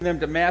them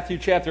to Matthew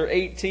chapter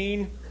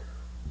 18.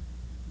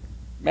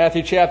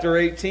 Matthew chapter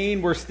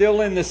 18. We're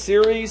still in the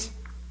series,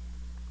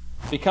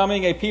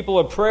 Becoming a People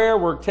of Prayer.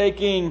 We're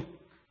taking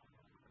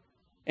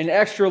an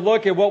extra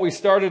look at what we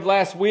started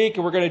last week,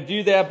 and we're going to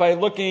do that by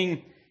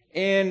looking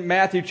in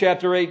Matthew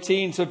chapter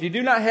 18. So if you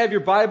do not have your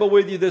Bible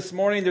with you this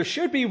morning, there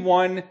should be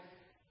one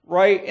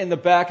right in the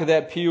back of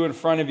that pew in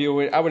front of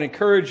you. I would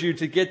encourage you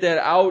to get that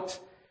out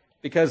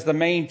because the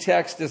main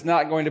text is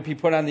not going to be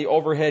put on the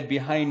overhead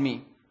behind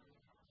me.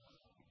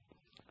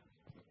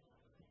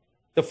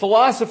 The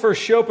philosopher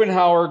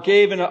Schopenhauer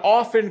gave an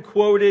often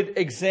quoted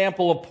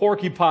example of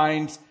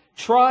porcupines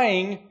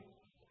trying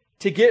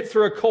to get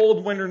through a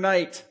cold winter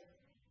night.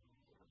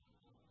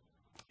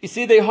 You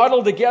see, they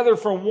huddle together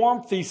for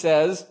warmth, he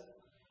says,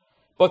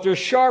 but their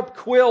sharp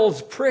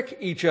quills prick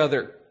each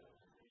other.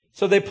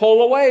 So they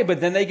pull away,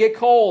 but then they get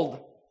cold.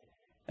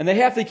 And they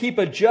have to keep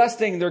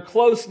adjusting their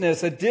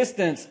closeness, a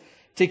distance,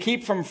 to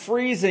keep from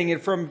freezing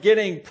and from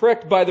getting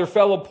pricked by their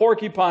fellow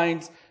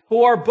porcupines,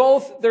 who are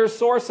both their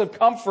source of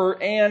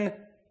comfort and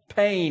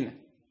pain.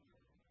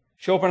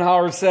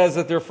 Schopenhauer says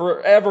that they're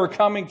forever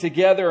coming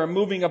together and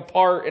moving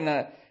apart in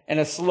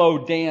a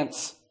slow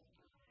dance.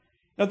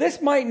 Now,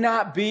 this might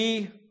not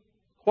be,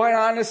 quite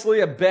honestly,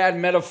 a bad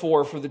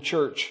metaphor for the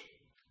church.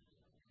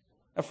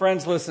 Now,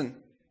 friends, listen.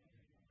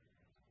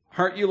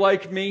 Aren't you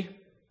like me?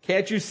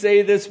 Can't you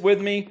say this with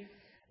me?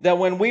 That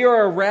when we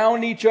are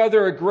around each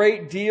other a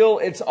great deal,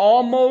 it's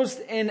almost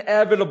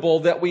inevitable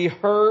that we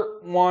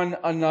hurt one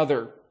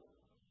another.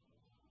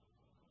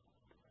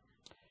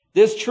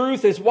 This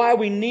truth is why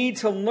we need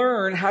to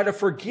learn how to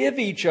forgive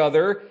each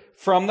other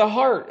from the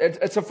heart.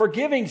 It's a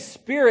forgiving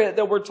spirit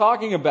that we're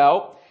talking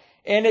about,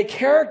 and it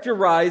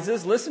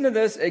characterizes, listen to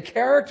this, it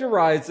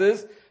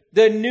characterizes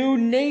the new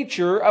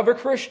nature of a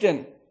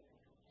Christian.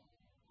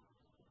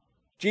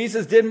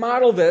 Jesus did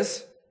model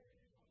this.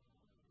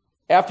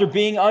 After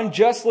being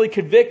unjustly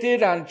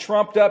convicted on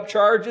trumped up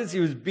charges, he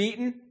was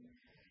beaten,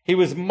 he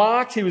was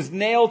mocked, he was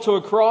nailed to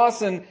a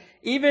cross, and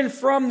even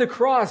from the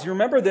cross, you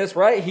remember this,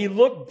 right? He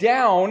looked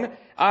down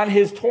on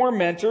his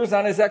tormentors,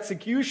 on his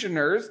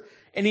executioners,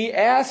 and he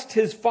asked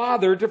his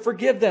Father to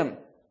forgive them.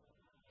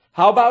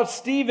 How about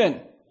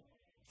Stephen?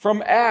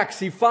 From Acts,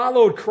 he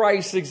followed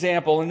Christ's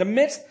example.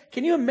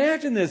 Can you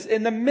imagine this?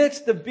 In the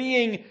midst of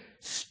being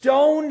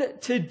stoned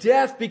to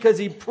death because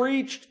he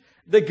preached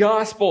the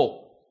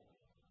gospel,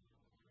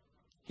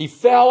 he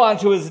fell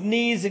onto his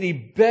knees and he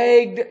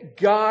begged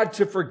God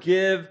to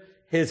forgive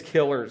his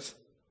killers.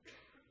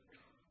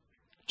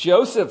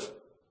 Joseph,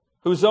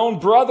 whose own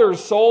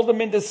brothers sold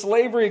him into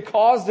slavery,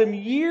 caused him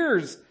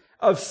years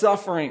of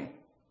suffering.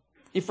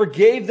 He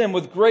forgave them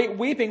with great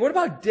weeping. What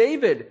about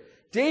David?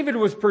 David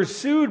was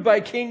pursued by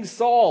King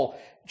Saul.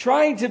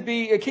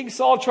 King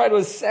Saul tried to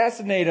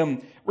assassinate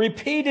him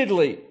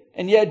repeatedly,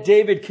 and yet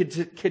David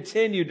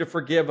continued to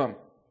forgive him.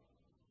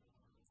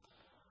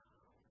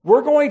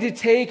 We're going to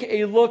take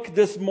a look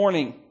this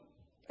morning,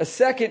 a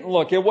second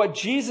look at what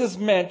Jesus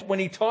meant when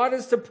he taught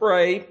us to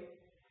pray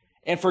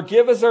and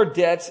forgive us our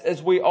debts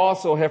as we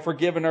also have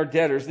forgiven our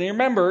debtors. Now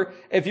remember,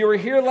 if you were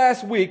here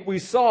last week, we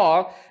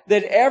saw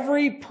that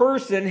every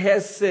person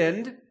has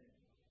sinned.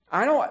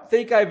 I don't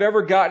think I've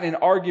ever gotten an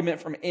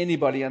argument from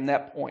anybody on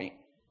that point.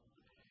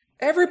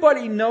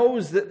 Everybody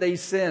knows that they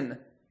sin.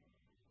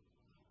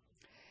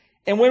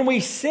 And when we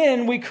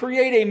sin, we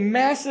create a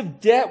massive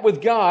debt with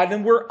God,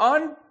 and we're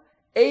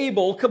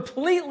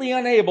completely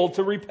unable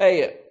to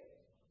repay it.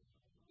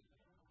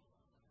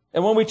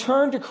 And when we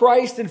turn to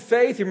Christ in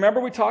faith, remember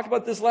we talked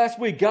about this last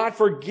week, God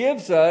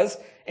forgives us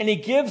and he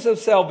gives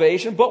us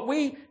salvation, but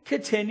we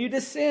continue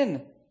to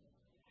sin.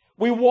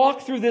 We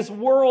walk through this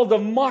world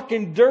of muck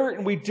and dirt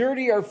and we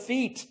dirty our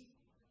feet.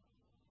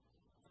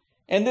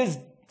 And this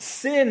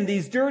sin,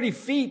 these dirty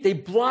feet, they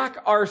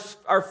block our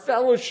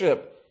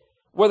fellowship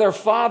with our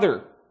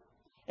Father.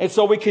 And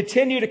so we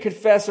continue to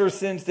confess our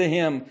sins to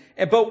him.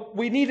 But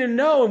we need to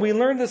know, and we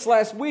learned this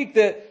last week,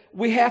 that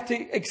we have to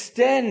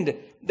extend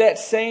that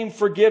same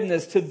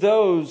forgiveness to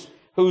those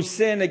who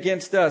sin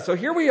against us. So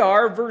here we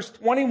are, verse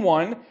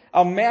 21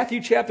 of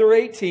Matthew chapter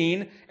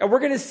 18, and we're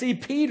going to see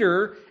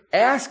Peter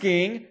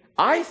asking,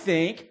 I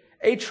think,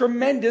 a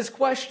tremendous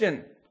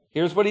question.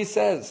 Here's what he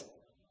says.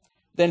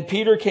 Then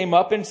Peter came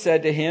up and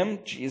said to him,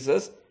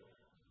 Jesus,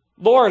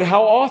 Lord,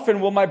 how often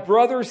will my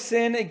brother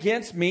sin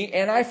against me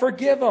and I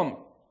forgive him?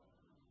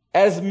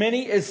 As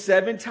many as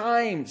 7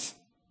 times.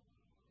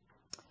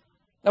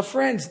 Now,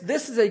 friends,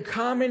 this is a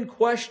common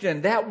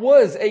question. That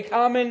was a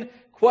common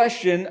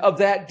question of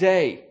that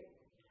day.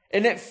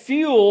 And it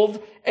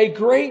fueled a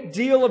great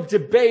deal of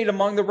debate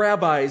among the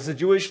rabbis, the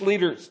Jewish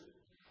leaders.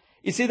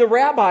 You see, the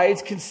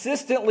rabbis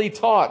consistently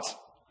taught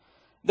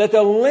that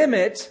the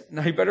limit,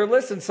 now you better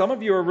listen, some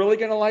of you are really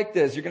going to like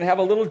this. You're going to have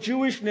a little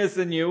Jewishness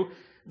in you.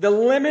 The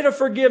limit of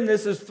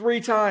forgiveness is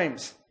 3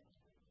 times.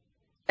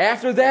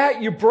 After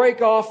that, you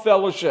break off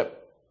fellowship.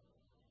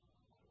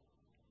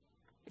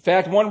 In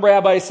fact, one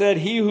rabbi said,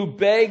 he who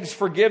begs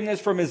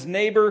forgiveness from his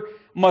neighbor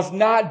must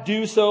not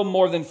do so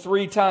more than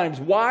 3 times.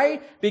 Why?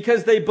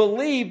 Because they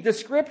believed the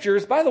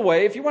Scriptures. By the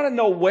way, if you want to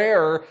know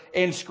where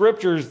in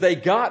Scriptures they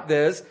got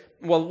this,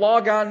 well,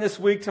 log on this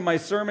week to my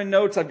sermon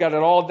notes. I've got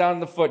it all down in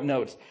the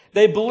footnotes.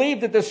 They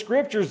believed that the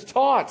Scriptures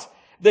taught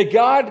that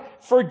God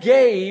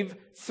forgave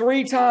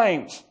 3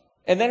 times.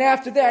 And then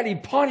after that, He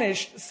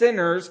punished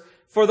sinners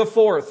for the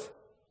 4th.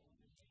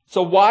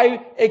 So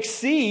why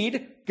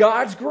exceed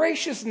God's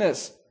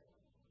graciousness?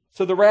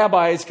 So the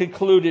rabbis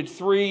concluded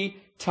 3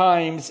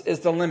 times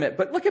is the limit.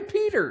 But look at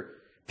Peter.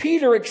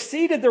 Peter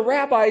exceeded the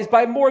rabbis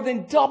by more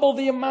than double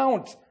the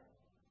amount.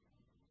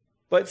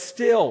 But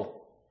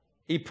still,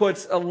 he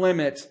puts a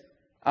limit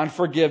on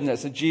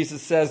forgiveness. And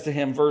Jesus says to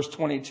him, verse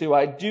 22,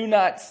 I do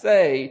not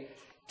say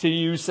to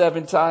you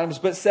 7 times,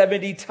 but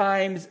 70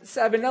 times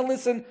 7. Now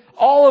listen,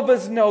 all of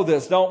us know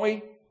this, don't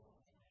we?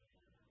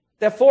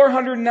 That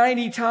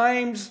 490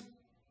 times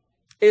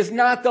is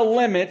not the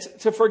limit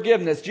to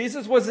forgiveness.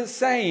 Jesus wasn't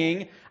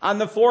saying on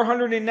the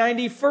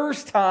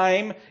 491st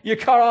time you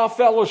cut off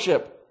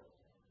fellowship.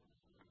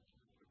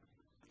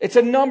 It's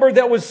a number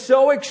that was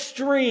so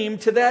extreme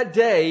to that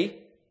day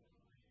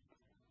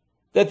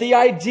that the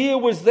idea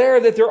was there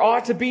that there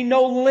ought to be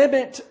no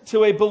limit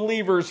to a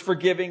believer's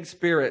forgiving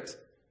spirit.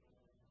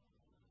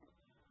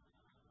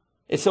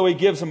 And so he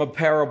gives them a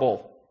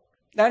parable.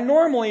 Now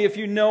normally, if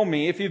you know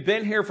me, if you've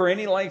been here for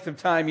any length of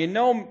time, you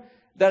know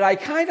that I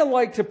kind of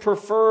like to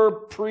prefer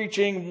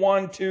preaching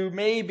 1 to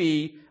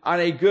maybe on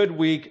a good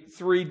week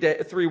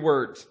 3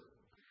 words.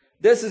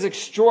 This is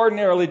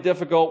extraordinarily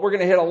difficult. We're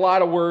going to hit a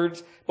lot of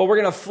words, but we're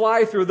going to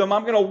fly through them.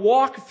 I'm going to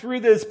walk through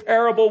this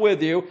parable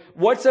with you.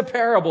 What's a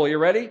parable? You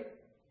ready?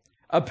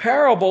 A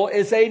parable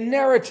is a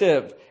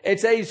narrative.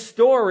 It's a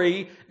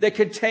story that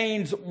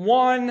contains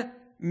one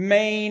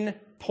main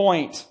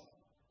point.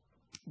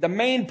 The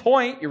main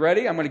point, you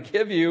ready? I'm going to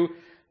give you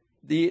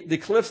the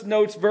Cliff's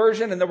Notes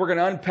version, and then we're going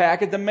to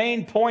unpack it. The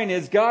main point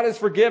is God has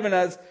forgiven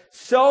us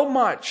so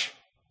much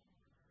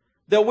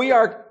that we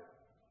are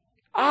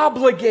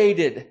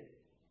obligated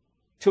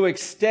to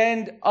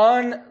extend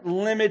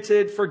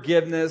unlimited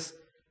forgiveness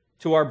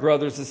to our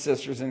brothers and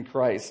sisters in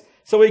Christ.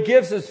 So he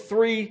gives us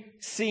 3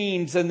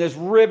 scenes in this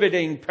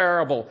riveting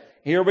parable.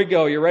 Here we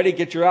go. You ready?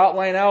 Get your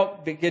outline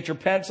out. Get your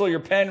pencil, your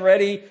pen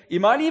ready. You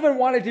might even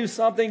want to do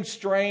something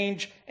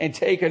strange and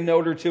take a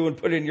note or 2 and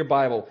put it in your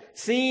Bible.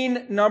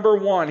 Scene number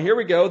 1. Here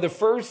we go. The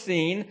first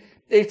scene.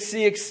 It's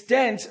the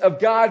extent of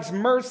God's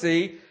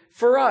mercy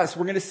for us.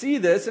 We're going to see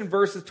this in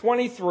verses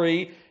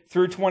 23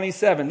 through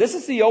 27. This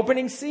is the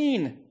opening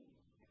scene.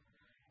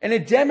 And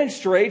it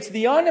demonstrates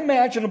the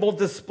unimaginable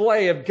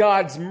display of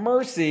God's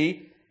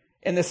mercy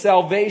in the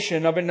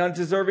salvation of an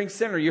undeserving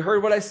sinner. You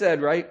heard what I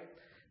said, right?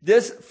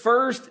 This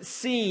first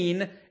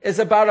scene is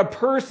about a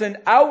person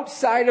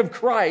outside of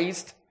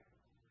Christ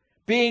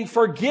being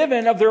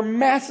forgiven of their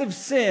massive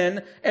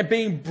sin and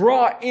being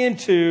brought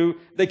into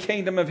the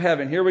kingdom of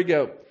heaven. Here we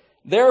go.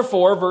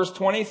 Therefore, verse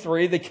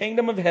 23, the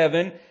kingdom of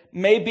heaven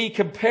may be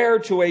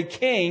compared to a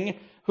king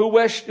who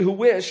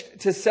wished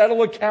to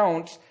settle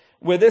accounts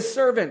with his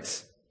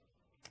servants.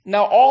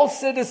 Now, all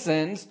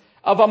citizens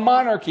of a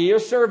monarchy are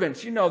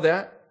servants. You know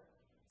that.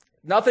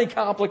 Nothing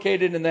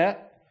complicated in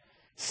that.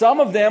 Some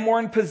of them were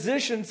in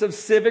positions of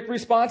civic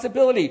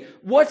responsibility.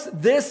 What's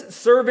this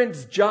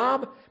servant's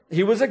job?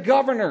 He was a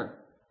governor.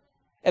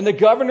 And the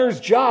governor's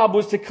job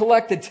was to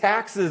collect the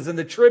taxes and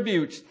the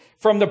tributes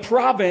from the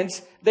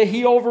province that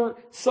he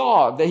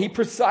oversaw, that he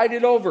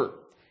presided over.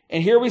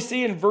 And here we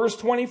see in verse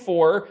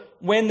 24,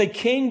 when the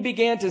king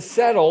began to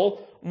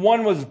settle,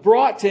 one was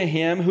brought to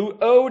him who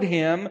owed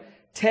him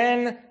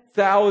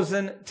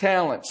 10,000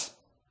 talents.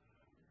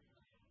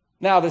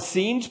 Now the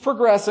scene's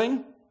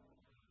progressing.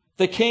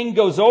 The king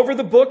goes over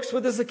the books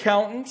with his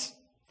accountants,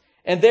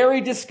 and there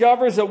he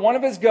discovers that one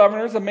of his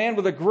governors, a man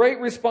with a great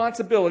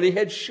responsibility,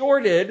 had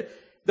shorted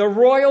the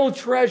royal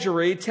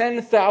treasury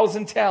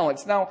 10,000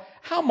 talents. Now,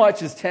 how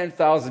much is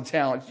 10,000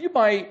 talents? You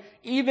might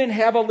even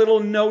have a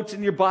little note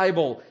in your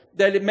Bible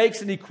that it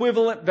makes an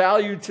equivalent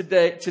value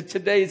today to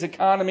today's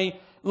economy.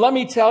 Let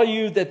me tell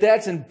you that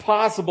that's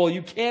impossible.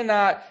 You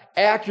cannot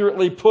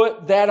accurately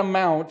put that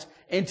amount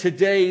in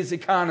today's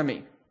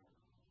economy.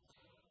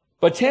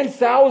 But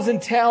 10,000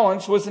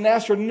 talents was an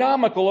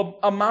astronomical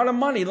amount of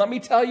money. Let me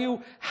tell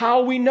you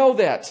how we know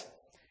that.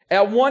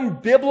 At one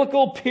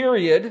biblical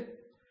period,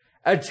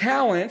 a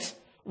talent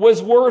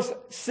was worth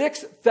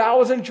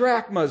 6,000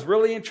 drachmas.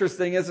 Really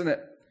interesting, isn't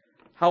it?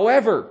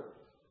 However,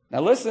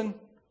 now listen,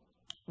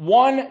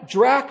 1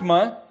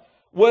 drachma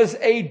was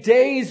a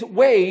day's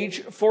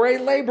wage for a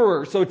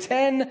laborer. So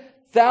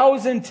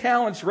 10,000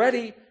 talents,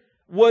 ready,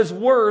 was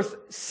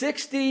worth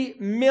 60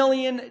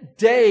 million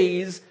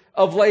days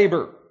of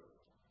labor.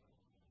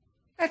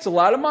 That's a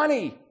lot of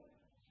money.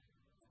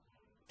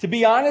 To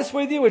be honest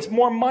with you, it's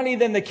more money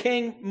than the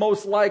king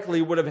most likely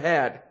would have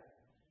had.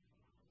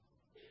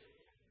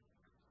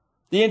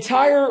 The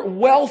entire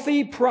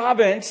wealthy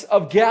province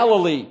of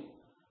Galilee,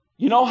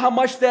 you know how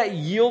much that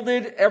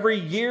yielded every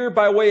year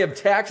by way of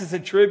taxes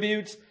and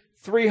tributes?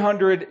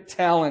 300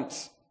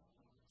 talents.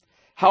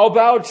 How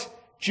about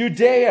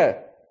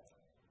Judea?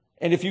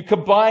 And if you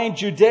combine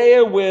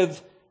Judea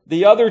with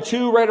the other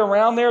two right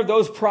around there,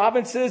 those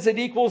provinces, it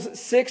equals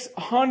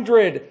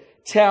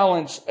 600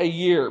 talents a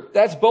year.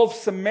 That's both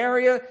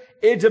Samaria,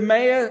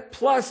 Idumea,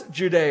 plus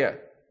Judea.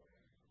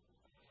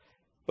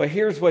 But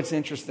here's what's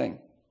interesting.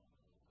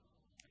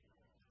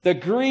 The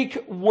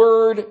Greek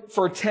word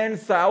for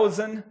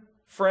 10,000,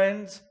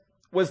 friends,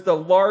 was the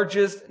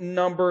largest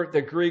number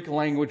the Greek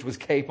language was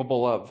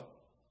capable of.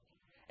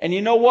 And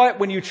you know what?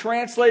 When you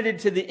translate it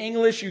to the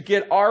English, you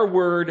get our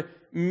word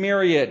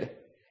myriad.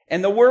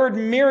 And the word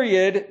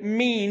myriad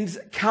means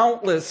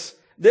countless.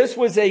 This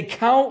was a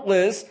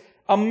countless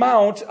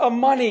amount of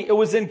money. It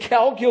was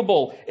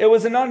incalculable. It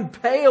was an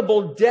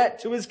unpayable debt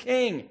to his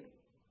king.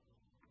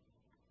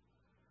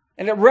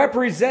 And it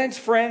represents,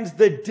 friends,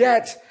 the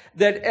debt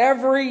that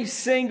every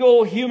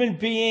single human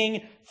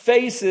being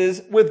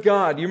faces with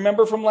God. You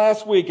remember from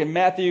last week in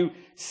Matthew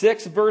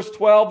 6, verse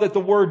 12, that the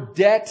word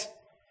debt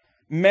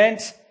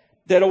meant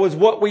that it was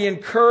what we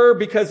incur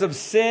because of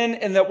sin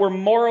and that we're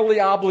morally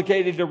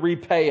obligated to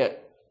repay it.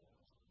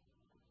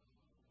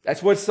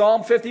 That's what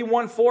Psalm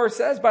 51:4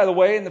 says, by the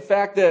way, and the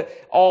fact that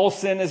all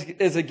sin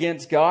is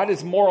against God.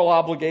 It's moral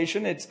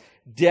obligation. It's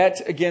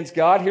debt against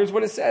God. Here's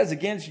what it says.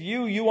 Against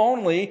you, you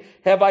only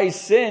have I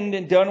sinned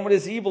and done what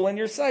is evil in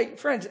your sight.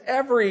 Friends,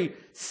 every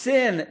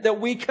sin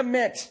that we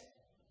commit,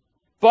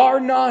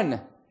 bar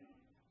none,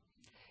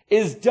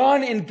 is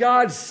done in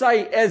God's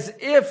sight as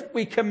if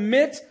we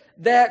commit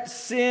that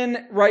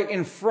sin right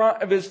in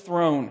front of his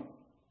throne.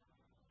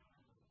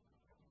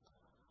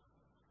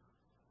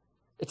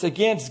 It's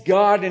against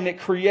God, and it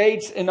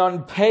creates an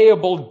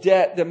unpayable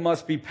debt that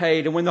must be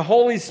paid. And when the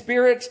Holy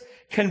Spirit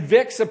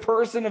convicts a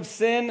person of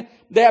sin,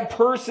 that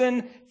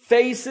person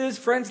faces,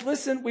 friends,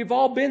 listen, we've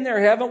all been there,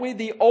 haven't we?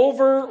 The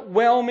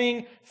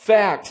overwhelming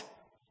fact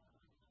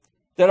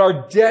that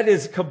our debt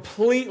is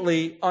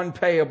completely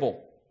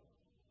unpayable.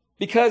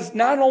 Because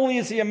not only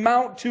is the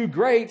amount too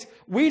great,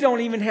 we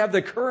don't even have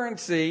the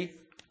currency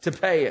to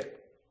pay it.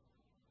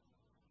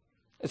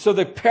 And so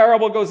the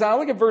parable goes on.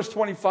 Look at verse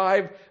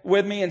 25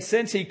 with me. And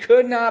since he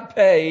could not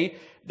pay,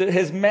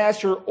 his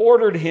master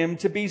ordered him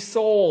to be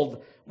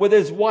sold with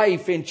his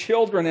wife and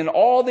children and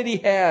all that he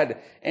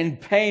had, and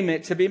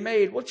payment to be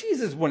made. Well,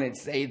 Jesus wouldn't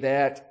say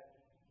that.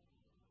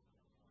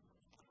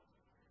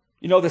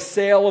 You know, the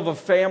sale of a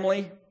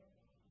family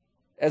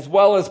as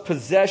well as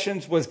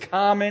possessions was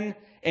common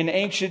in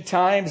ancient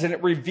times, and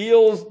it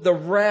reveals the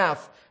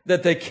wrath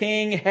that the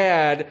king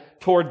had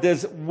toward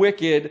this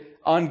wicked,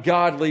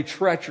 ungodly,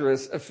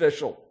 treacherous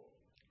official.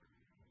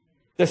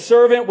 The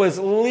servant was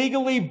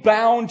legally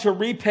bound to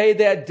repay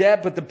that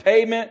debt, but the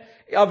payment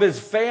of his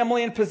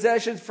family and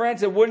possessions,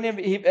 friends, it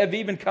wouldn't have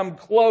even come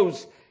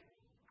close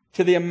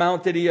to the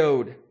amount that he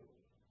owed.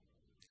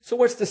 So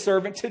what's the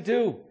servant to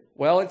do?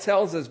 Well, it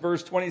tells us,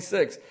 verse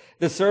 26,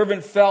 the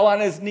servant fell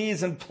on his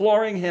knees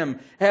imploring him,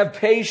 have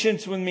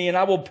patience with me and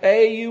I will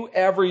pay you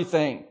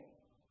everything.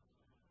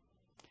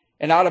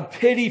 And out of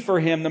pity for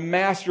him, the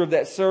master of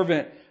that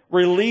servant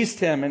released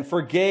him and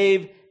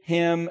forgave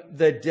him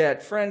the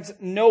debt. Friends,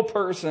 no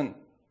person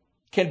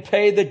can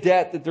pay the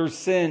debt that their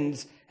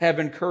sins have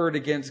incurred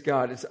against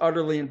God. It's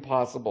utterly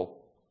impossible.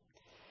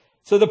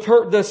 So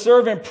the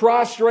servant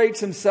prostrates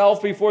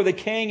himself before the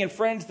king, and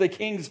friends, the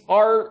king's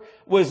heart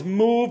was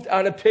moved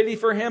out of pity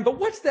for him. But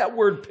what's that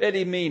word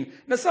pity mean?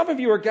 Now, some of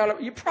you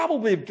you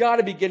probably have got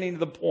to be getting to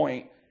the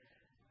point.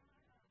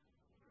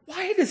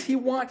 Why does he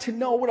want to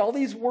know what all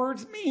these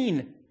words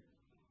mean?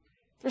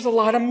 There's a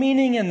lot of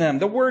meaning in them.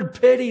 The word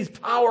pity is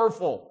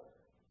powerful.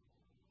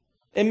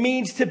 It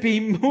means to be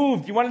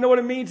moved. You want to know what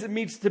it means? It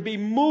means to be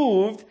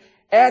moved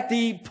at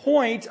the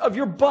point of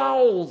your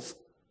bowels.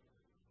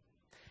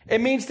 It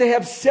means to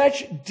have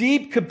such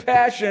deep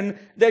compassion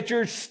that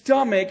your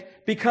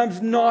stomach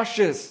becomes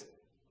nauseous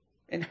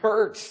and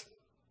hurts.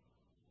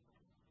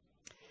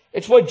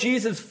 It's what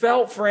Jesus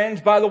felt,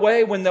 friends, by the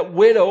way, when that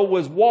widow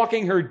was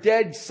walking her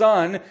dead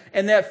son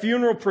in that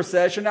funeral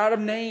procession out of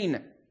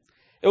Nain.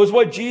 It was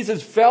what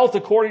Jesus felt,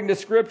 according to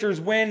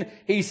scriptures, when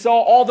he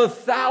saw all the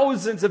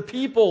thousands of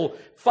people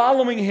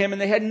following him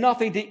and they had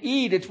nothing to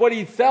eat. It's what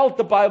he felt,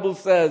 the Bible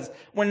says,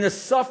 when the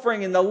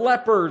suffering and the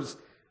lepers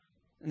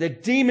and the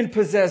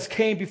demon-possessed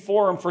came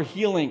before him for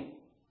healing.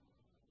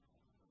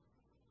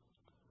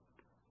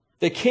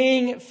 The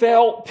king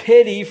felt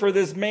pity for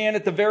this man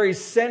at the very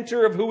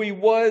center of who he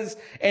was,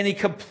 and he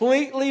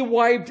completely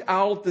wiped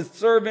out the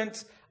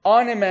servant's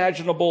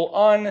unimaginable,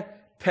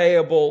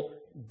 unpayable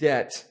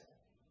debt.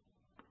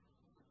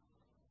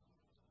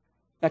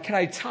 Now, can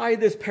I tie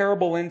this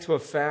parable into a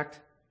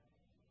fact?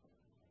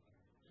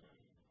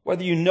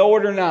 Whether you know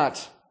it or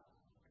not,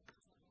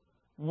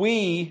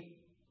 we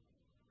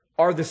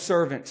are the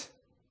servant.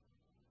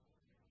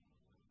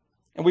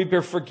 And we've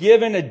been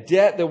forgiven a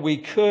debt that we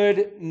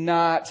could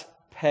not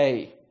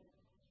pay.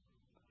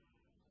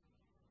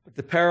 But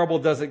the parable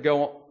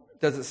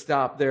doesn't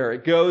stop there.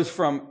 It goes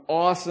from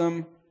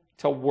awesome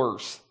to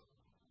worse.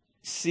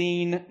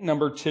 Scene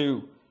number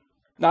 2.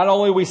 Not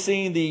only are we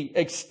seeing the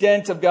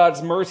extent of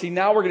God's mercy,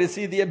 now we're going to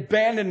see the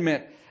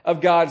abandonment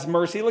of God's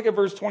mercy. Look at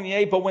verse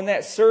 28. But when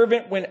that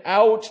servant went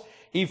out,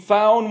 he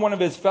found one of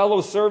his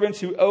fellow servants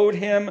who owed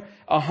him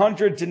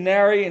 100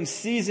 denarii, and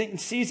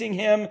seizing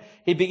him,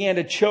 he began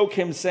to choke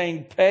him,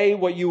 saying, "Pay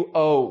what you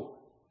owe."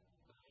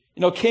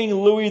 You know, King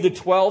Louis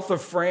XII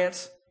of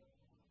France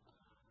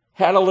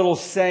had a little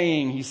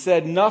saying. He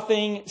said,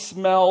 "Nothing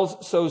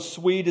smells so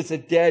sweet as a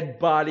dead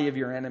body of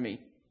your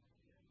enemy."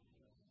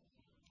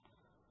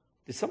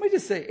 Did somebody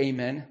just say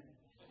amen?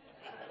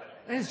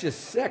 That is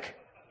just sick.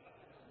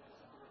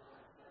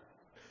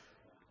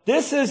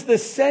 This is the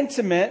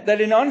sentiment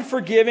that an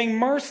unforgiving,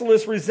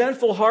 merciless,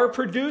 resentful heart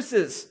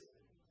produces.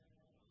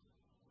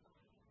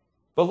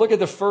 But look at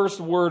the first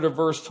word of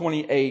verse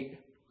 28.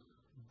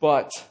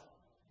 But.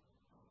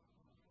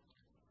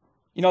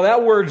 You know,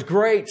 that word's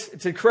great.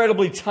 It's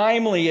incredibly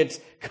timely. It's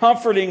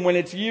comforting when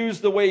it's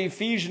used the way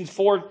Ephesians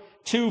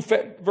 2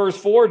 verse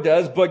 4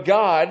 does. But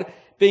God,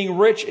 being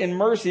rich in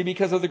mercy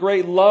because of the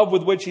great love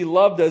with which he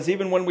loved us,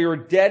 even when we were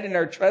dead in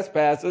our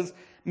trespasses,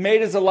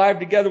 made us alive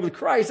together with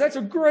Christ. That's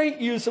a great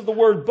use of the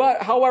word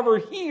but. However,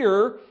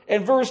 here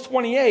in verse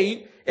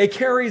 28, it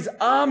carries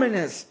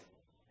ominous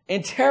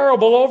and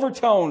terrible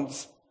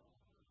overtones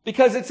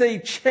because it's a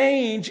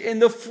change in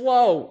the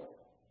flow.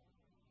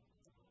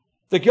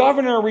 The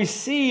governor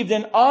received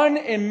an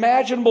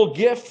unimaginable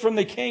gift from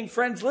the king.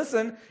 Friends,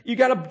 listen, you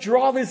got to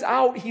draw this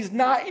out. He's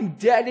not in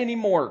debt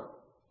anymore.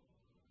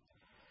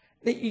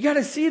 You got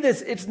to see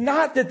this. It's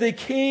not that the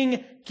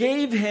king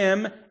gave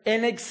him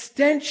an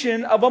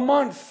extension of a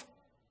month.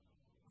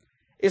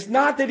 It's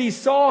not that he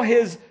saw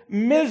his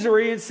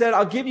misery and said,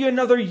 "I'll give you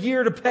another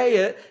year to pay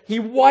it." He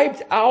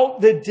wiped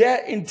out the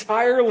debt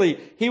entirely.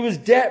 He was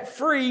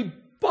debt-free,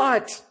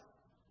 but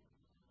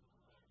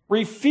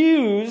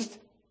refused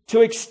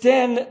to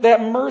extend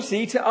that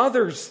mercy to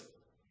others.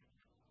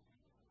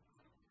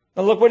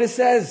 Now look what it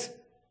says.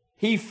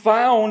 He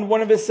found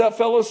one of his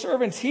fellow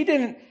servants. He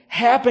didn't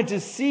happen to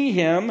see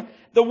him.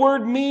 The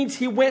word means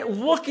he went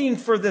looking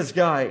for this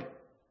guy.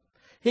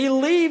 He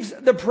leaves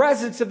the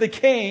presence of the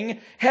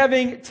king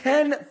having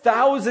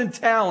 10,000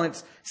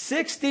 talents,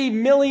 60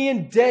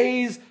 million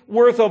days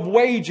worth of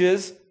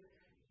wages,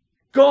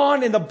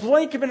 gone in the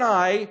blink of an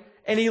eye,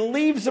 and he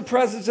leaves the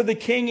presence of the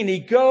king and he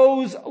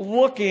goes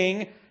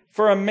looking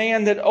for a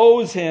man that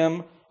owes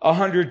him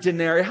 100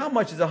 denarii. How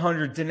much is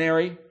 100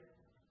 denarii?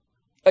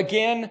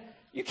 Again,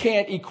 you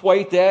can't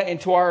equate that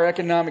into our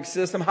economic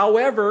system.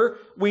 However,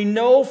 we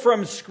know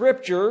from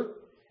Scripture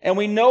and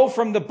we know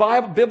from the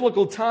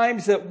biblical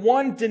times that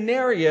 1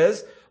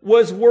 denarius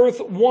was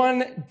worth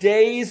 1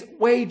 day's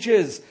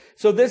wages.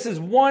 So this is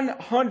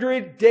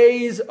 100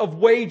 days of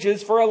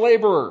wages for a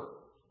laborer.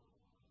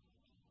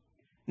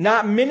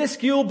 Not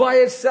minuscule by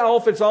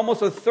itself. It's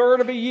almost a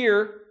third of a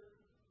year.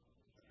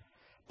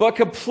 But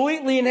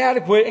completely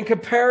inadequate in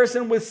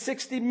comparison with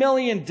 60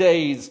 million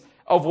days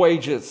of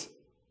wages.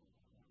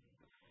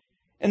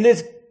 And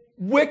this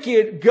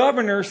wicked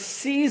governor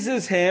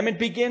seizes him and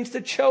begins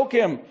to choke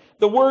him.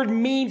 The word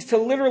means to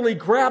literally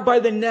grab by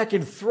the neck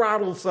and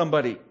throttle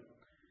somebody.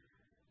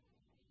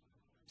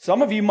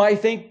 Some of you might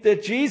think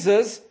that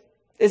Jesus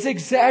is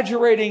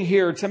exaggerating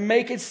here to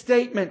make a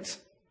statement.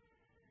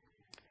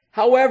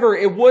 However,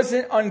 it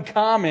wasn't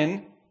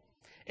uncommon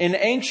in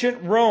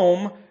ancient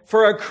Rome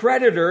for a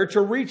creditor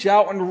to reach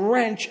out and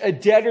wrench a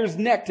debtor's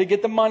neck to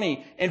get the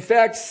money. In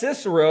fact,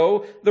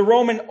 Cicero, the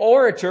Roman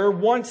orator,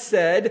 once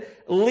said,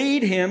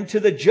 "Lead him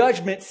to the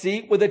judgment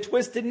seat with a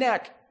twisted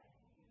neck."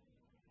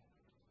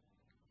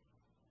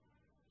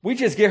 We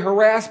just get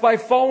harassed by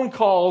phone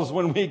calls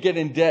when we get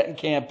in debt and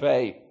can't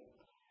pay.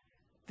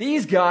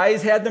 These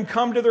guys had them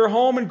come to their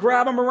home and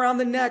grab them around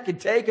the neck and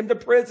take him to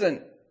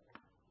prison.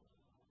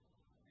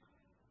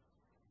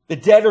 The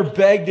debtor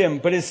begged him,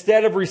 but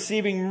instead of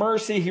receiving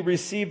mercy, he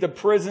received a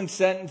prison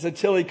sentence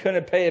until he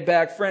couldn't pay it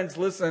back. Friends,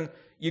 listen,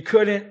 you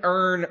couldn't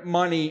earn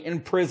money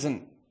in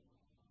prison.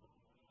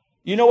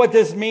 You know what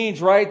this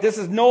means, right? This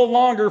is no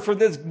longer for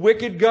this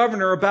wicked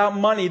governor about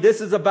money.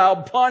 This is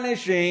about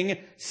punishing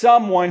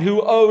someone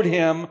who owed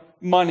him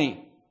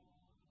money.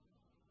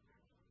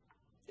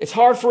 It's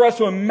hard for us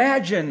to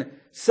imagine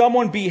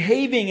someone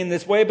behaving in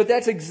this way, but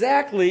that's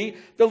exactly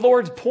the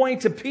Lord's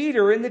point to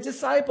Peter and the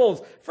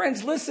disciples.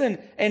 Friends, listen,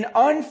 an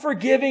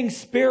unforgiving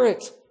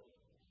spirit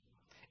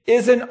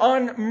is an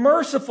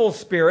unmerciful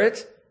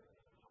spirit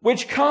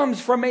which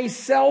comes from a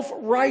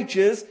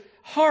self-righteous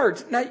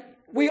heart. Now,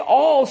 we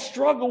all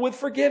struggle with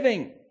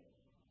forgiving.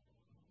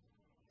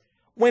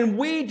 When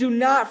we do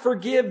not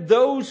forgive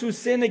those who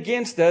sin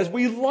against us,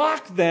 we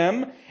lock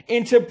them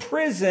into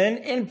prison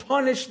and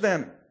punish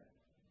them.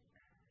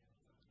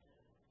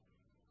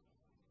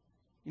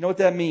 You know what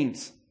that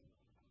means?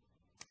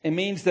 It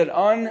means that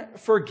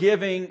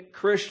unforgiving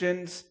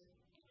Christians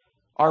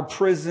are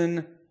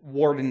prison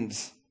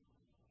wardens.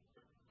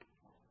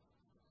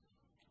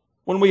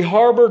 When we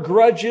harbor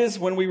grudges,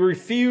 when we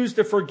refuse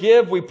to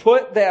forgive, we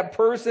put that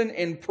person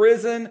in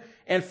prison.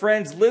 And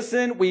friends,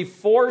 listen, we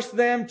force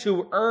them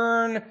to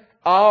earn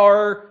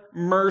our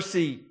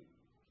mercy.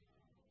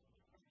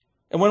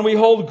 And when we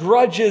hold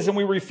grudges and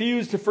we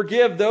refuse to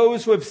forgive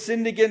those who have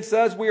sinned against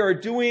us, we are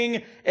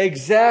doing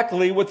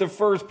exactly what the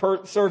first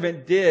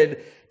servant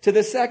did to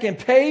the second.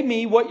 Pay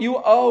me what you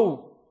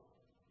owe.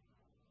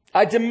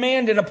 I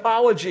demand an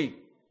apology.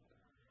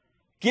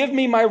 Give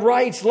me my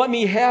rights. Let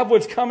me have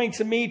what's coming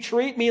to me.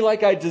 Treat me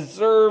like I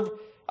deserve.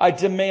 I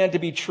demand to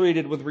be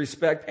treated with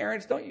respect.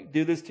 Parents, don't you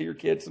do this to your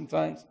kids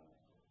sometimes?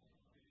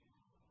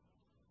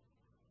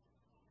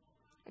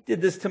 I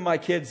did this to my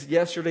kids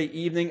yesterday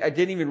evening. I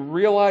didn't even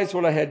realize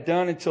what I had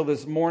done until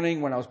this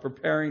morning when I was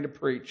preparing to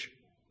preach.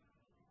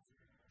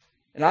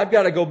 And I've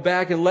got to go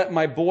back and let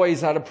my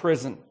boys out of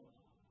prison.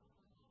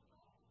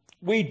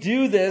 We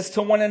do this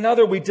to one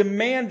another. We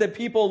demand that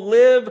people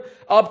live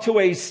up to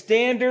a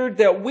standard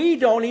that we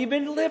don't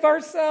even live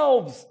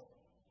ourselves.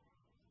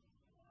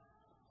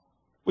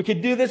 We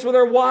could do this with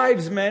our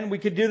wives, men. We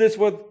could do this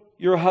with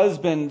your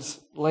husbands,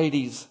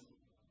 ladies.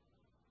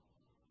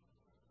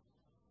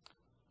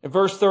 In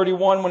verse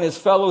 31, when his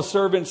fellow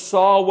servants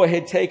saw what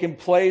had taken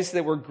place, they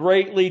were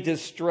greatly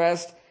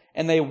distressed,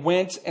 and they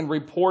went and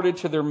reported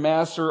to their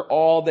master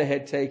all that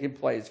had taken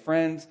place.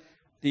 Friends,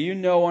 do you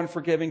know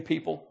unforgiving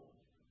people?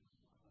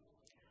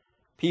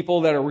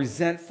 People that are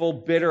resentful,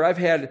 bitter. I've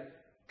had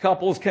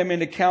couples come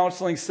into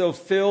counseling so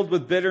filled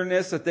with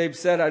bitterness that they've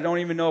said, I don't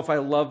even know if I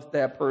love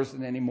that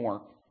person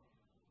anymore.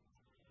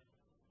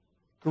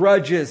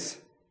 Grudges,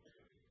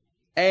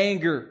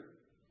 anger.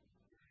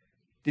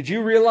 Did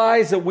you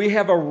realize that we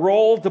have a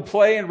role to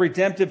play in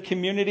redemptive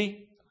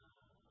community?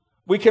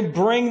 We can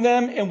bring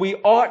them, and we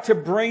ought to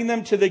bring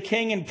them to the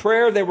king in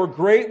prayer. They were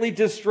greatly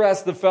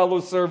distressed, the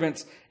fellow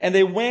servants, and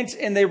they went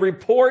and they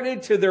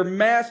reported to their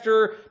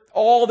master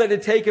all that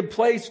had taken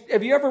place.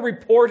 Have you ever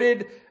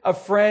reported a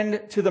friend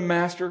to the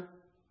master?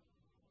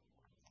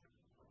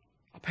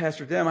 Oh,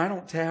 Pastor Dem, I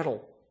don't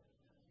tattle.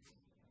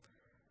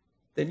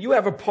 Then you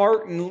have a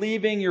part in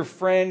leaving your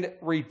friend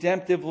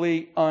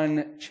redemptively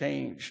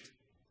unchanged.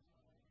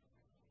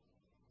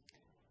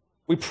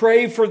 We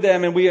pray for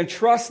them and we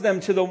entrust them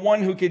to the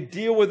one who could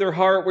deal with their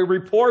heart. We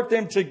report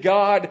them to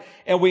God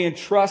and we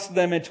entrust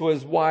them into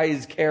his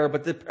wise care.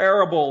 But the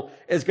parable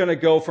is going to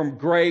go from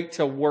great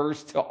to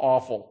worse to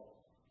awful.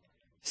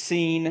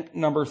 Scene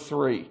number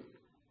 3.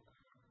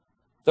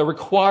 The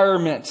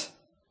requirement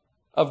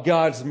of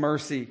God's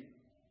mercy.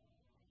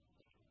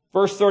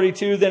 Verse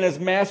 32, then his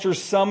master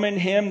summoned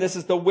him. This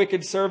is the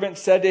wicked servant,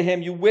 said to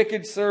him, you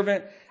wicked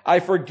servant, I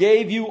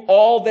forgave you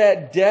all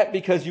that debt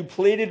because you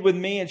pleaded with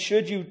me, and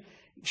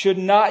should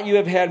not you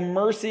have had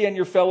mercy on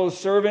your fellow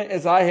servant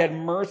as I had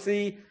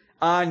mercy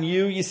on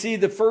you? You see,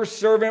 the first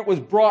servant was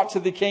brought to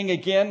the king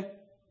again,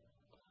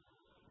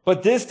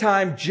 but this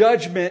time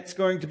judgment's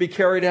going to be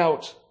carried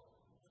out.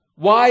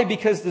 Why?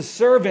 Because the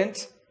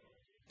servant,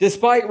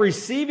 despite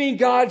receiving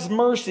God's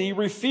mercy,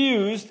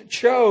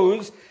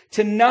 chose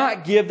to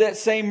not give that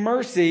same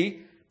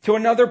mercy to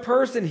another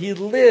person. He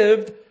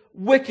lived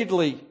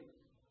wickedly. You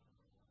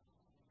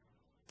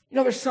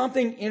know, there's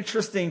something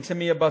interesting to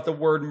me about the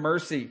word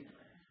mercy.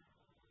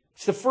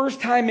 It's the first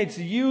time it's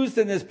used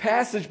in this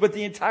passage, but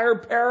the entire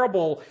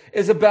parable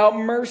is about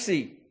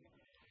mercy.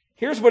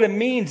 Here's what it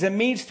means. It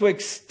means to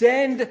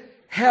extend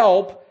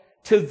help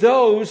to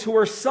those who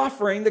are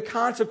suffering the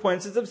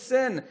consequences of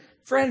sin.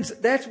 Friends,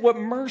 that's what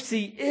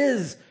mercy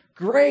is.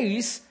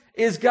 Grace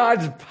is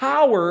God's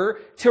power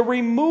to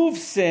remove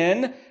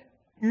sin.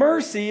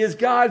 Mercy is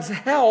God's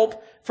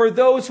help for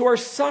those who are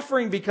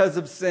suffering because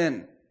of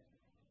sin.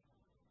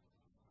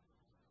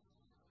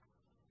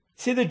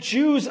 See, the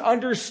Jews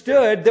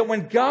understood that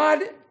when God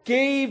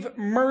gave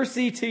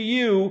mercy to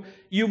you,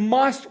 you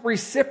must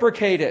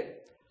reciprocate it.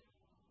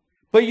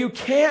 But you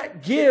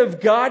can't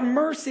give God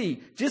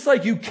mercy. Just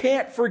like you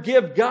can't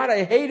forgive God.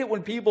 I hate it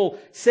when people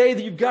say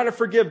that you've got to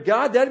forgive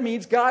God. That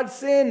means God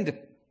sinned.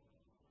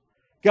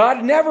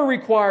 God never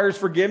requires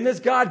forgiveness.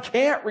 God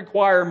can't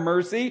require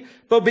mercy.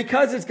 But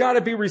because it's got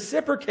to be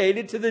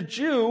reciprocated to the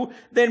Jew,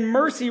 then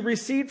mercy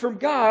received from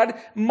God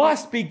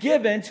must be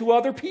given to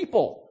other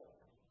people.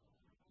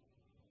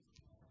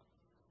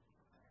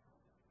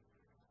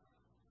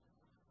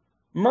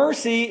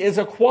 Mercy is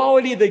a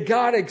quality that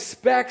God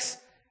expects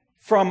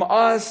from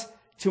us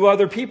to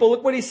other people.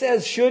 Look what he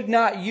says. Should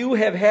not you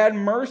have had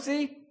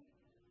mercy?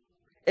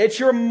 It's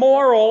your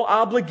moral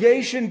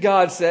obligation,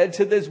 God said,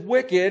 to this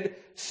wicked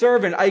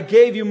servant. I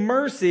gave you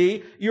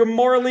mercy. You're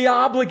morally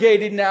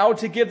obligated now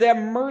to give that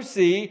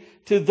mercy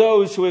to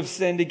those who have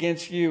sinned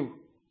against you.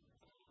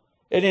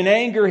 And in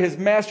anger, his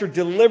master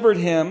delivered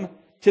him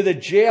to the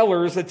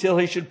jailers until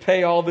he should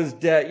pay all of his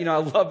debt. You know,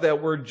 I love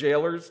that word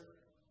jailers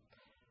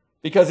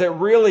because it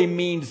really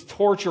means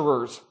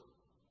torturers.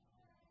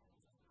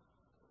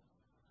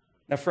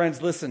 Now,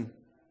 friends, listen.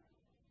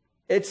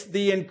 It's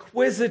the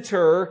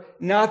inquisitor,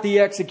 not the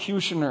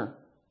executioner.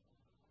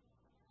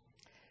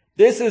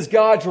 This is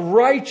God's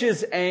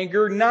righteous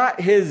anger,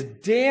 not his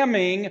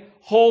damning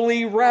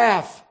holy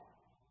wrath.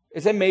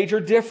 It's a major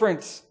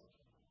difference.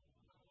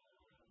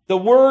 The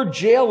word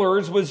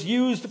jailers was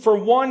used for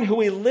one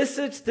who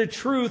elicits the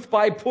truth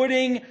by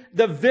putting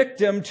the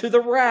victim to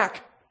the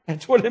rack.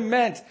 That's what it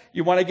meant.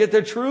 You want to get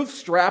the truth?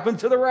 Strap them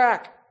to the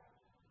rack.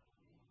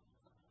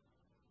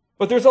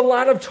 But there's a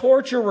lot of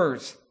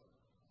torturers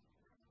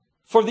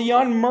for the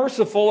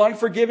unmerciful,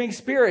 unforgiving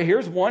spirit.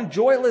 Here's one: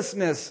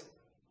 joylessness,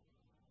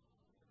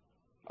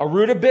 a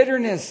root of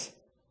bitterness,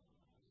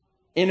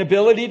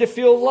 inability to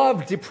feel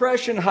love,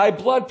 depression, high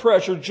blood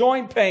pressure,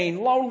 joint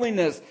pain,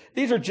 loneliness.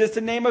 These are just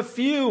to name a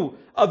few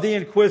of the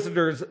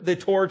inquisitors, the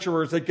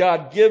torturers that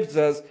God gives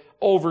us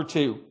over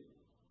to.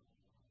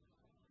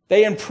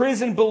 They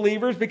imprison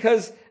believers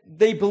because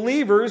the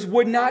believers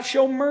would not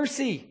show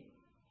mercy.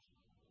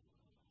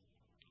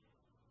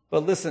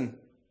 But listen,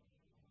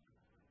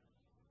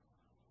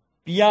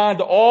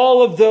 beyond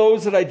all of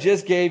those that I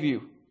just gave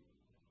you,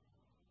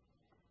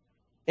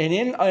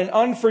 an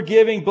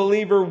unforgiving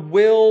believer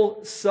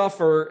will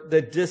suffer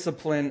the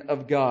discipline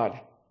of God.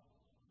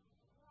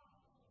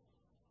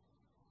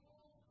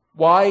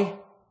 Why?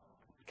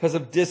 Because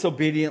of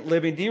disobedient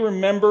living. Do you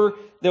remember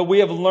that we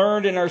have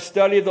learned in our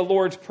study of the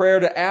Lord's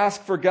Prayer to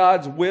ask for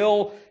God's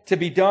will to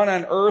be done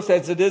on earth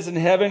as it is in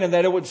heaven, and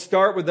that it would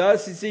start with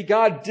us? You see,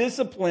 God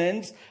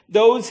disciplines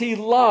those He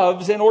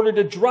loves in order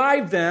to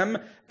drive them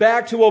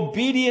back to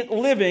obedient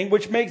living,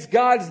 which makes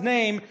God's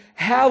name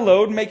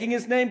hallowed, making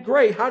His name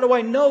great. How do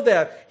I know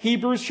that?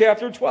 Hebrews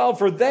chapter 12,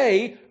 for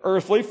they,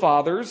 earthly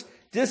fathers,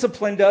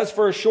 disciplined us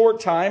for a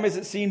short time as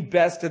it seemed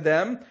best to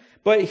them.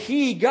 But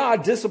He,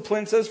 God,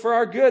 disciplines us for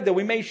our good, that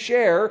we may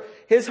share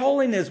His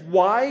holiness.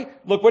 Why?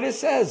 Look what it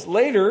says.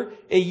 Later,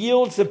 it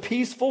yields the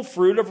peaceful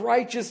fruit of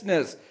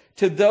righteousness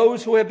to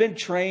those who have been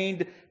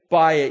trained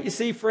by it. You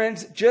see,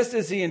 friends, just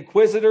as the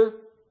inquisitor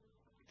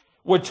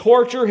would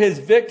torture his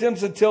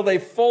victims until they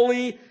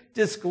fully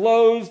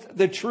disclosed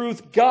the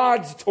truth,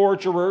 God's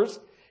torturers,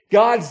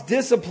 God's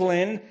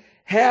discipline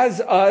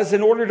has us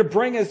in order to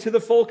bring us to the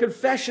full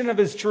confession of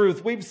His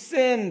truth. We've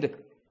sinned.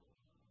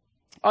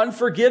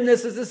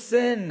 Unforgiveness is a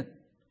sin.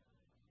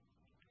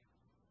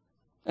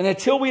 And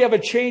until we have a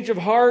change of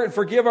heart and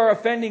forgive our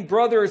offending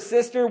brother or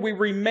sister, we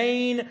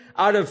remain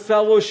out of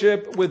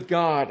fellowship with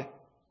God.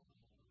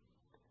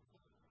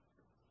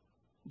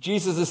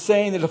 Jesus is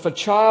saying that if a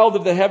child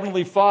of the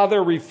Heavenly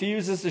Father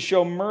refuses to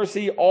show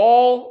mercy,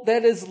 all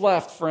that is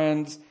left,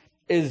 friends,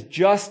 is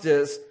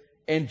justice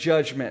and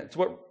judgment. It's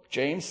what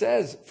James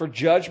says. For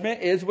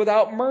judgment is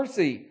without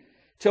mercy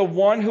to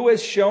one who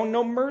has shown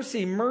no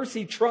mercy.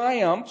 Mercy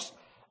triumphs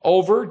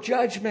over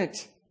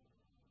judgment.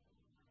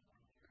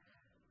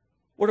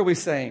 What are we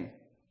saying?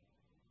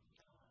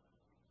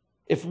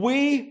 If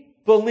we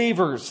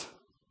believers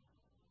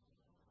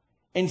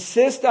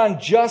insist on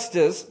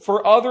justice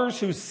for others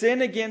who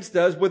sin against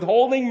us,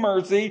 withholding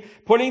mercy,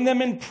 putting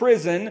them in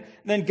prison,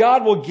 then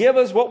God will give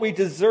us what we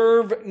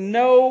deserve: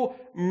 no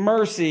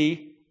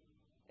mercy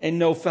and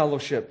no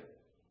fellowship.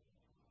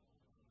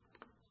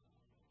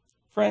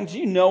 Friends, do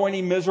you know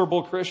any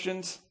miserable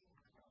Christians?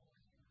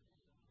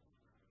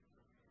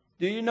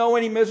 Do you know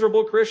any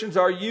miserable Christians?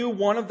 Are you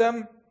one of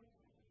them?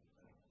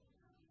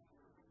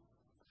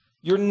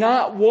 You're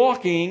not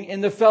walking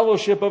in the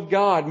fellowship of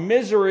God.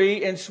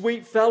 Misery and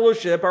sweet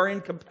fellowship are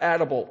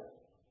incompatible.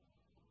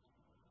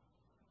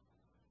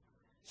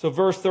 So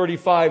verse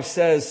 35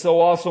 says, so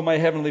also my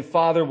heavenly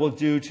Father will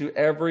do to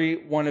every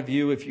one of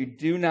you if you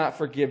do not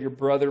forgive your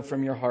brother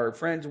from your heart.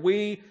 Friends,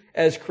 we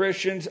as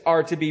Christians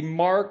are to be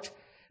marked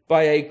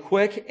by a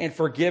quick and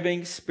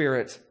forgiving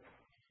spirit.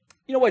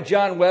 You know what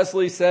John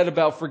Wesley said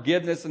about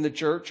forgiveness in the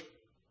church?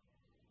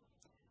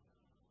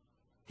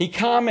 He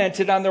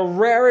commented on the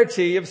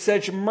rarity of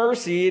such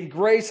mercy and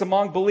grace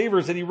among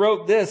believers, and he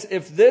wrote this: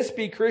 if this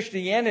be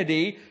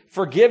Christianity,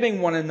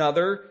 forgiving one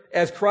another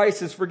as Christ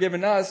has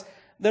forgiven us,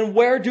 then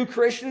where do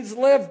Christians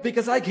live?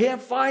 Because I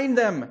can't find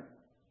them.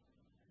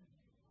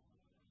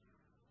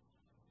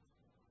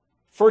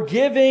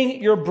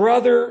 Forgiving your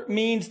brother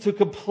means to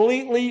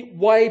completely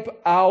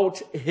wipe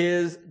out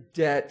his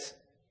debt.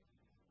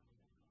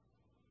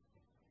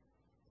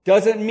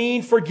 Doesn't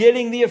mean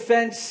forgetting the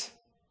offense.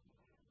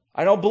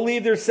 I don't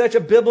believe there's such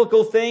a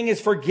biblical thing as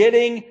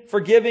forgiving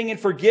and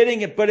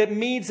forgetting it, but it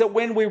means that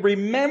when we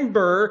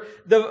remember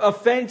the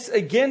offense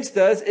against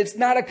us, it's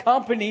not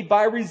accompanied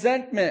by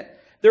resentment.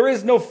 There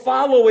is no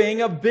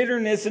following of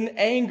bitterness and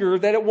anger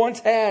that it once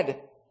had.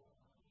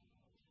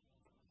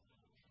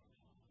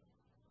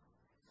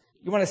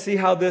 You want to see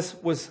how this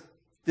was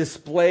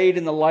displayed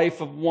in the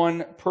life of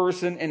one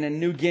person in a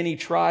New Guinea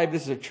tribe?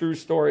 This is a true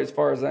story as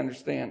far as I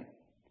understand.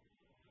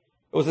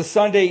 It was a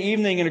Sunday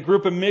evening, and a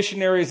group of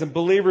missionaries and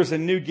believers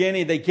in New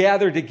Guinea, they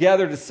gathered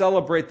together to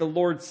celebrate the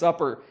Lord's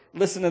Supper.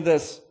 Listen to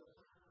this.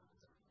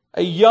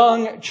 A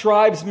young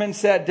tribesman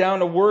sat down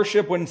to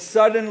worship when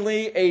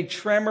suddenly a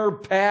tremor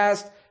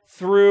passed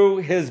through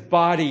his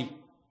body.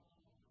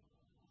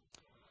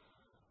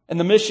 And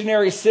the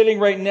missionary sitting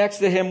right next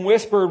to him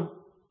whispered,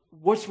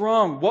 "What's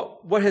wrong?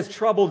 What has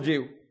troubled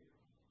you?"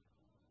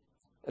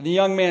 And the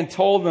young man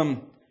told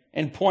him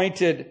and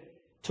pointed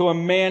to a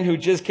man who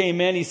just came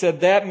in. He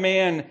said, "That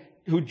man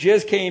who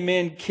just came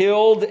in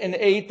killed and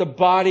ate the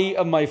body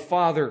of my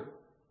father.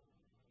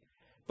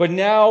 But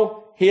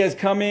now He has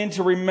come in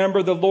to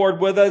remember the Lord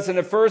with us. And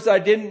at first I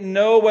didn't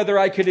know whether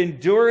I could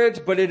endure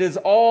it, but it is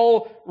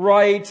all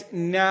right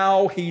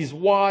now. He's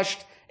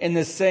washed in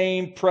the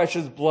same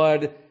precious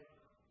blood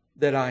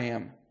that I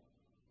am.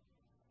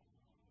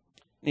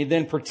 And he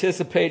then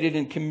participated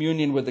in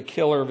communion with the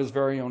killer of his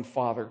very own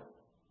father.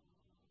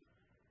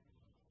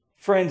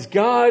 Friends,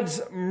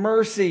 God's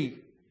mercy,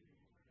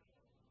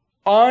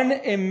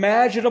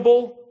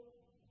 unimaginable,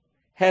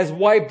 has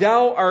wiped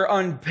out our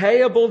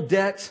unpayable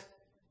debt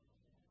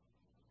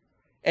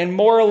and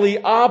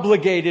morally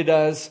obligated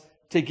us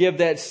to give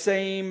that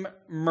same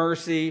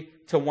mercy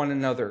to one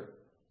another.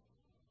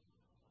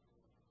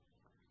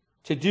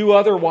 To do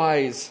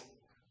otherwise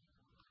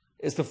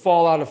is to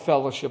fall out of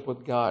fellowship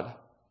with God.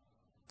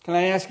 Can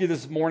I ask you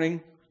this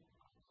morning?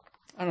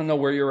 I don't know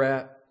where you're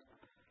at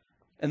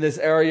in this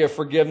area of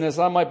forgiveness.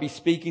 I might be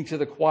speaking to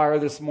the choir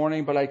this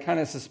morning, but I kind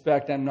of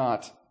suspect I'm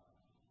not.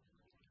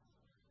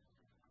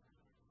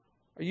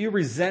 Are you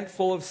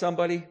resentful of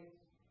somebody?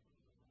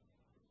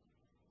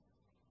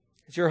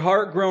 Has your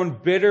heart grown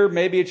bitter?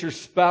 Maybe it's your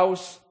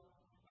spouse.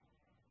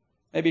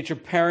 Maybe it's your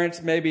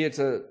parents. Maybe it's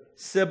a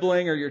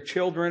sibling or your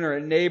children or a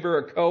neighbor,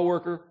 a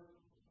coworker.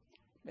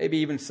 Maybe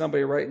even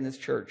somebody right in this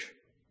church.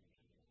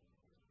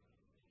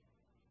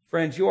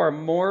 Friends, you are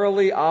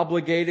morally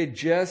obligated,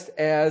 just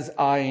as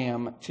I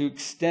am, to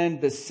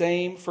extend the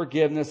same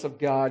forgiveness of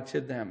God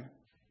to them.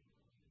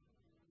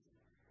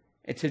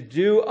 And to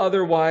do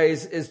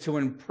otherwise is to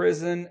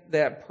imprison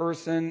that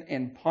person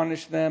and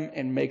punish them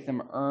and make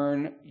them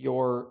earn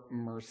your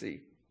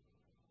mercy.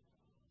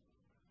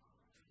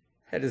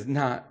 That is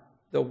not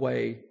the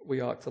way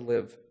we ought to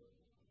live.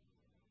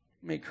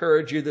 Let me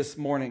encourage you this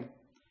morning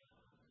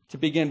to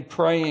begin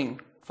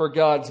praying for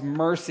God's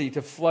mercy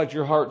to flood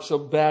your heart so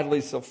badly,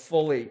 so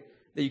fully,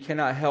 that you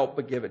cannot help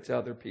but give it to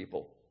other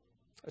people.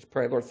 Let's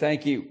pray. Lord,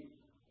 thank you,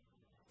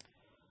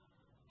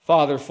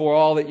 Father, for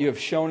all that you have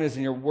shown us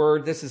in your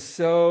word. This is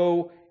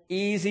so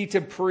easy to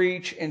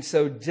preach and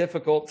so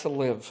difficult to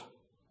live.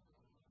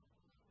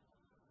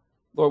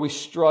 Lord, we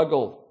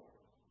struggle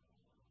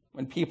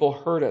when people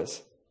hurt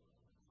us.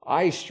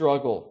 I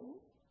struggle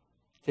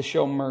to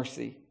show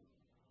mercy.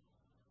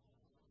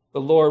 But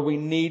Lord, we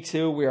need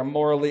to. We are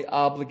morally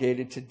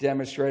obligated to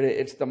demonstrate it.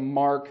 It's the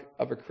mark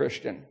of a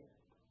Christian.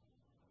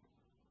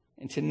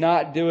 And to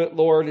not do it,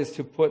 Lord, is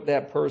to put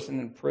that person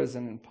in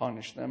prison and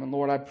punish them. And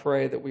Lord, I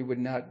pray that we would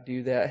not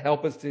do that.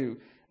 Help us to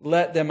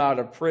let them out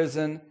of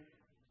prison.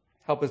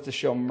 Help us to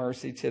show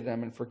mercy to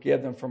them and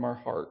forgive them from our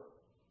heart.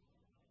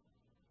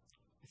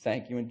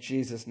 Thank you in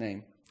Jesus' name.